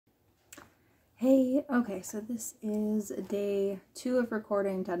Hey, okay, so this is day 2 of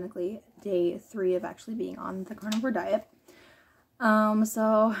recording, technically day 3 of actually being on the carnivore diet.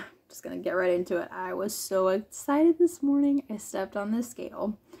 So just gonna get right into it. I was so excited this morning. I stepped on the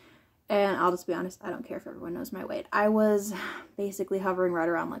scale, and I'll just be honest, I don't care if everyone knows my weight. I was basically hovering right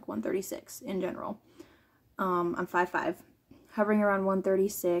around like 136 in general. I'm 5'5", hovering around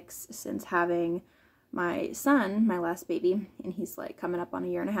 136 since having my son, my last baby, and he's like coming up on a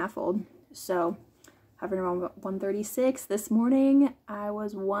 1.5 years old. So, hovering around 136. This morning, I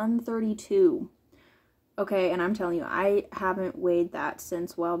was 132. Okay, and I'm telling you, I haven't weighed that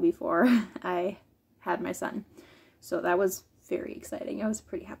since well before I had my son. So that was very exciting. I was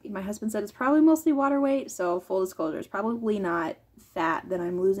pretty happy. My husband said it's probably mostly water weight, so full disclosure, it's probably not fat that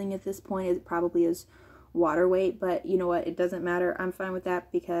I'm losing at this point. It probably is water weight, but you know what? It doesn't matter. I'm fine with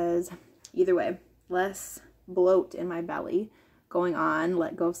that because either way, less bloat in my belly going on,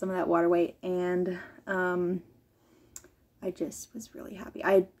 let go of some of that water weight, and I just was really happy.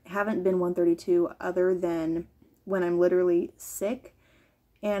 I haven't been 132 other than when I'm literally sick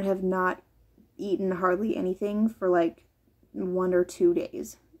and have not eaten hardly anything for like 1 or 2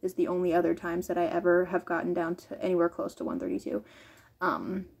 days is the only other times that I ever have gotten down to anywhere close to 132.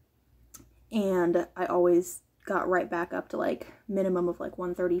 And I always got right back up to like minimum of like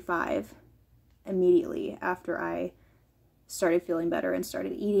 135 immediately after I started feeling better and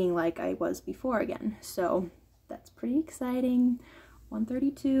started eating like I was before again. So that's pretty exciting.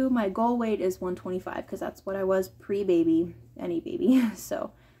 132. My goal weight is 125 because that's what I was pre-baby, any baby.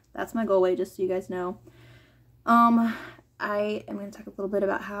 So that's my goal weight, just so you guys know. I am going to talk a little bit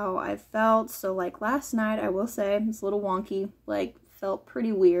about how I felt. So like last night, I will say it's a little wonky, like felt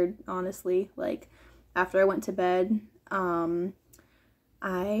pretty weird, honestly. Like after I went to bed,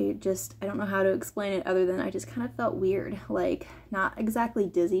 I don't know how to explain it other than I just kind of felt weird, like not exactly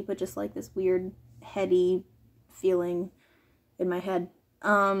dizzy, but just like this weird heady feeling in my head.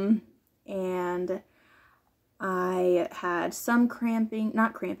 And I had some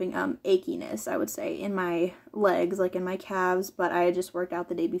achiness, I would say, in my legs, like in my calves, but I had just worked out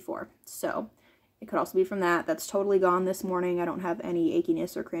the day before. So it could also be from that. That's totally gone this morning. I don't have any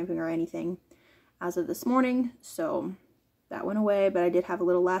achiness or cramping or anything as of this morning. So that went away, but I did have a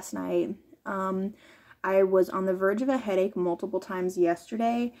little last night. I was on the verge of a headache multiple times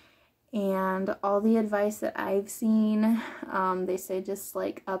yesterday, and all the advice that I've seen, they say just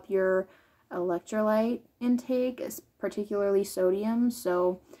like up your electrolyte intake, particularly sodium.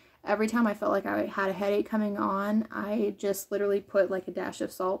 So every time I felt like I had a headache coming on, I just literally put like a dash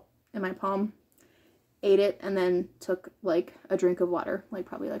of salt in my palm, ate it, and then took like a drink of water, like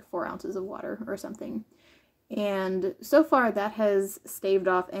probably like 4 ounces of water or something. And so far that has staved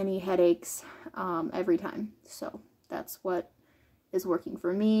off any headaches every time. So that's what is working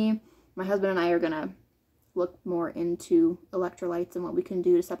for me. My husband and I are going to look more into electrolytes and what we can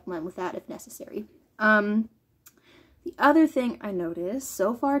do to supplement with that if necessary. The other thing I noticed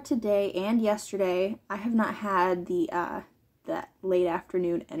so far today and yesterday, I have not had that late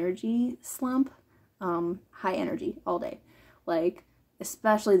afternoon energy slump, high energy all day. Like,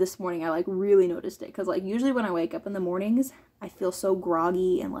 especially this morning, I like really noticed it because like usually when I wake up in the mornings, I feel so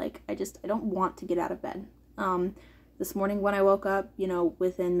groggy and like I don't want to get out of bed. This morning when I woke up, you know,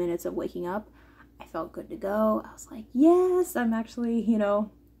 within minutes of waking up, I felt good to go. I was like, yes, I'm actually, you know,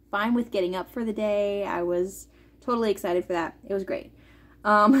 fine with getting up for the day. I was totally excited for that. It was great.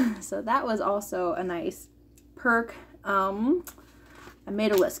 So that was also a nice perk. I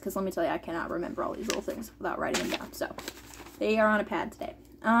made a list because let me tell you, I cannot remember all these little things without writing them down. So they are on a pad today.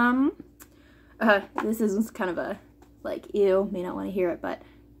 This is kind of a, like, ew, may not want to hear it, but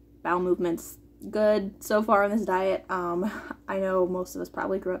bowel movements, good so far on this diet. I know most of us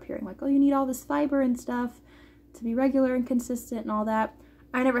probably grew up hearing, like, oh, you need all this fiber and stuff to be regular and consistent and all that.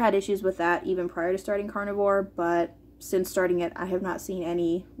 I never had issues with that even prior to starting carnivore, but since starting it, I have not seen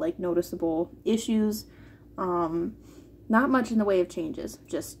any, like, noticeable issues. Not much in the way of changes,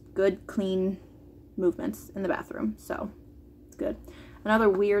 just good, clean movements in the bathroom, so good. Another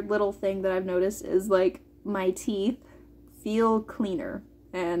weird little thing that I've noticed is like my teeth feel cleaner,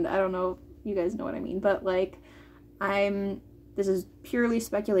 and I don't know if you guys know what I mean, but like this is purely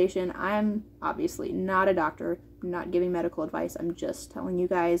speculation. I'm obviously not a doctor, I'm not giving medical advice. I'm just telling you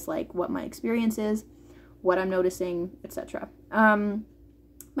guys like what my experience is, what I'm noticing, etc.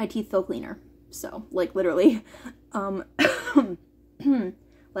 My teeth feel cleaner, so like literally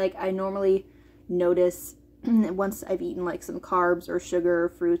like I normally notice once I've eaten like some carbs or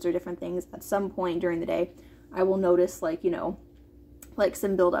sugar, fruits, or different things at some point during the day, I will notice like, you know, like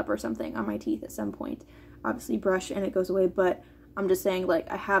some buildup or something on my teeth at some point. Obviously brush and it goes away, but I'm just saying,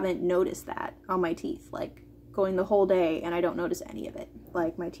 like, I haven't noticed that on my teeth, like, going the whole day and I don't notice any of it.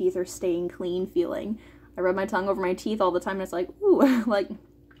 Like, my teeth are staying clean feeling. I rub my tongue over my teeth all the time and it's like, ooh, like,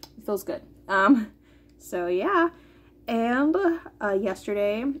 it feels good. So yeah. And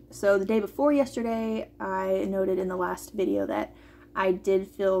yesterday, so the day before yesterday, I noted in the last video that I did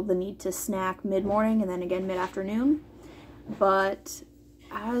feel the need to snack mid-morning and then again mid-afternoon. But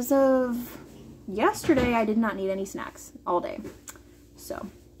as of yesterday, I did not need any snacks all day. So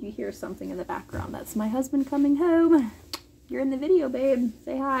you hear something in the background. That's my husband coming home. You're in the video, babe.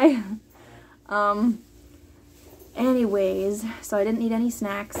 Say hi. Anyways, so I didn't need any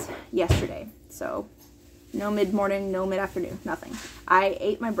snacks yesterday. So no mid-morning, no mid-afternoon, nothing. I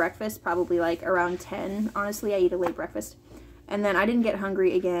ate my breakfast probably like around 10. Honestly, I eat a late breakfast. And then I didn't get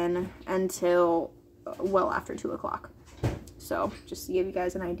hungry again until well after 2 o'clock. So just to give you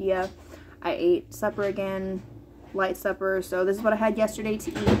guys an idea, I ate supper again, light supper. So this is what I had yesterday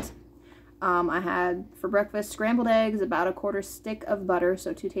to eat. I had for breakfast scrambled eggs, about a 1/4 stick of butter,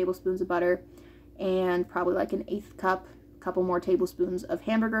 so 2 tablespoons of butter, and probably like an 1/8 cup, a couple more tablespoons of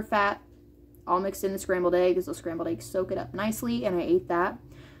hamburger fat, all mixed in the scrambled eggs. Those scrambled eggs soak it up nicely, and I ate that.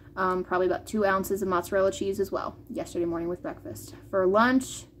 Probably about 2 ounces of mozzarella cheese as well yesterday morning with breakfast. For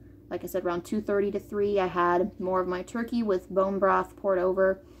lunch, like I said, around 2:30 to 3, I had more of my turkey with bone broth poured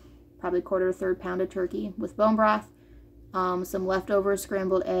over, probably 1/4 to 1/3 pound of turkey with bone broth, some leftover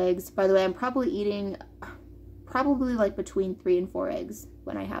scrambled eggs. By the way, I'm probably eating like between 3 and 4 eggs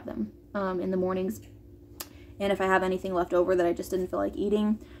when I have them in the mornings. And if I have anything left over that I just didn't feel like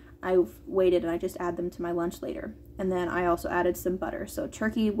eating, I've waited and I just add them to my lunch later. And then I also added some butter. So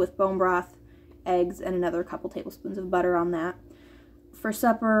turkey with bone broth, eggs, and another couple tablespoons of butter on that. For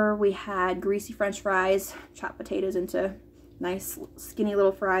supper, we had greasy French fries, chopped potatoes into nice skinny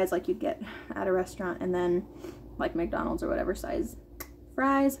little fries like you'd get at a restaurant, and then like McDonald's or whatever size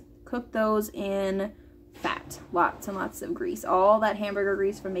fries. Cooked those in fat, lots and lots of grease. All that hamburger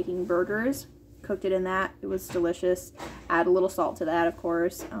grease from making burgers. Cooked it in that. It was delicious. Add a little salt to that, of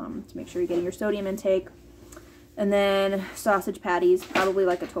course, to make sure you're getting your sodium intake. And then sausage patties, probably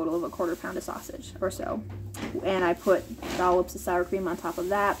like a total of a 1/4 pound of sausage or so. And I put dollops of sour cream on top of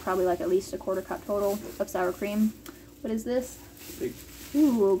that, probably like at least a 1/4 cup total of sour cream. What is this?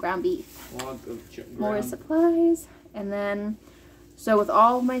 Ooh, ground beef. More supplies. And then, so with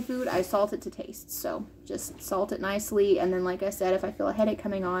all of my food, I salt it to taste. So just salt it nicely. And then, like I said, if I feel a headache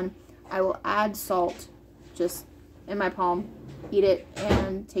coming on, I will add salt just in my palm, eat it,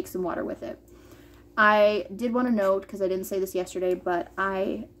 and take some water with it. I did want to note, because I didn't say this yesterday, but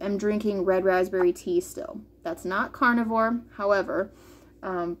I am drinking red raspberry tea still. That's not carnivore. However,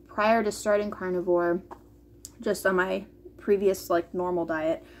 prior to starting carnivore, just on my previous like normal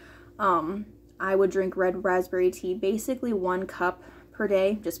diet, I would drink red raspberry tea, basically 1 cup per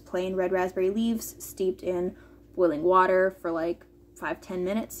day, just plain red raspberry leaves steeped in boiling water for like 5-10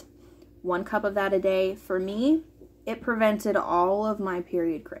 minutes. 1 cup of that a day. For me, it prevented all of my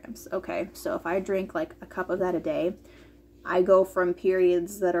period cramps. Okay, so if I drink like a cup of that a day, I go from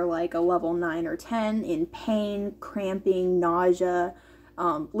periods that are like a level 9 or 10 in pain, cramping, nausea,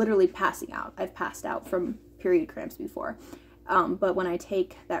 literally passing out. I've passed out from period cramps before. But when I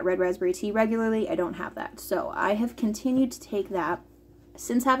take that red raspberry tea regularly, I don't have that. So I have continued to take that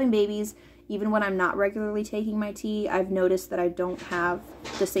since having babies. Even when I'm not regularly taking my tea, I've noticed that I don't have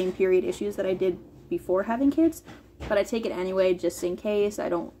the same period issues that I did before having kids. But I take it anyway, just in case. I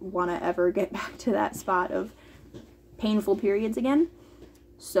don't want to ever get back to that spot of painful periods again.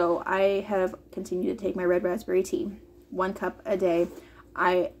 So I have continued to take my red raspberry tea, 1 cup a day.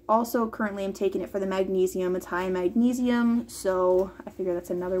 I also currently am taking it for the magnesium. It's high in magnesium, so I figure that's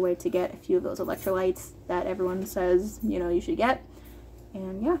another way to get a few of those electrolytes that everyone says, you know, you should get.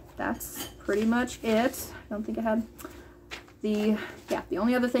 And yeah, that's pretty much it. I don't think I had the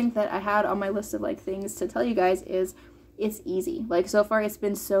only other thing that I had on my list of like things to tell you guys is it's easy. Like so far it's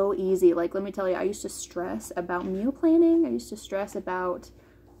been so easy. Like let me tell you, I used to stress about meal planning. I used to stress about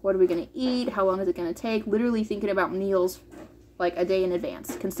what are we going to eat? How long is it going to take? Literally thinking about meals like a day in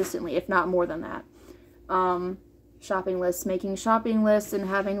advance consistently, if not more than that. Shopping lists, making shopping lists and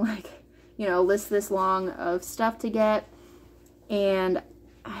having like, you know, lists this long of stuff to get. And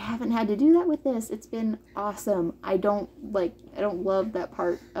I haven't had to do that with this. It's been awesome. I don't love that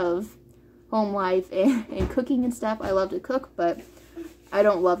part of home life and cooking and stuff. I love to cook, but I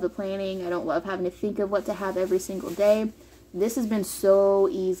don't love the planning. I don't love having to think of what to have every single day. This has been so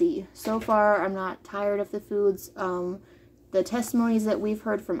easy. So far, I'm not tired of the foods. The testimonies that we've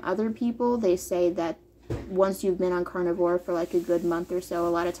heard from other people, they say that once you've been on carnivore for like a good month or so, a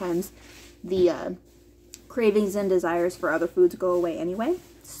lot of times the cravings and desires for other foods go away anyway.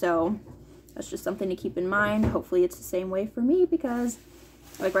 So that's just something to keep in mind. Hopefully it's the same way for me, because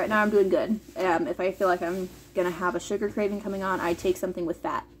like right now I'm doing good. If I feel like I'm gonna have a sugar craving coming on, I take something with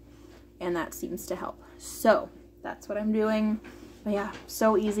fat, and that seems to help. So that's what I'm doing. But yeah,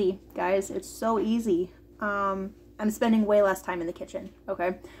 so easy, guys. It's so easy. I'm spending way less time in the kitchen,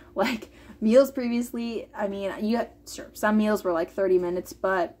 okay? Like meals previously, I mean, sure, some meals were like 30 minutes,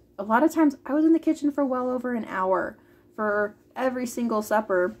 but a lot of times I was in the kitchen for well over an hour for every single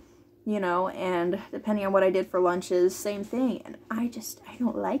supper, you know, and depending on what I did for lunches, same thing. And I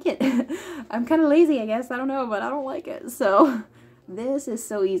don't like it. I'm kind of lazy, I guess. I don't know, but I don't like it. So this is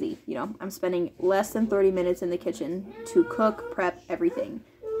so easy. You know, I'm spending less than 30 minutes in the kitchen to cook, prep, everything.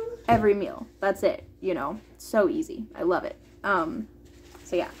 Every meal. That's it, you know. So easy. I love it.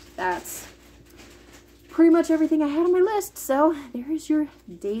 So yeah, that's pretty much everything I had on my list. So there is your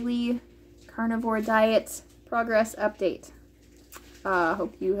daily carnivore diet progress update.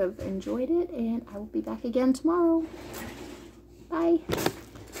 Hope you have enjoyed it, and I will be back again tomorrow. Bye.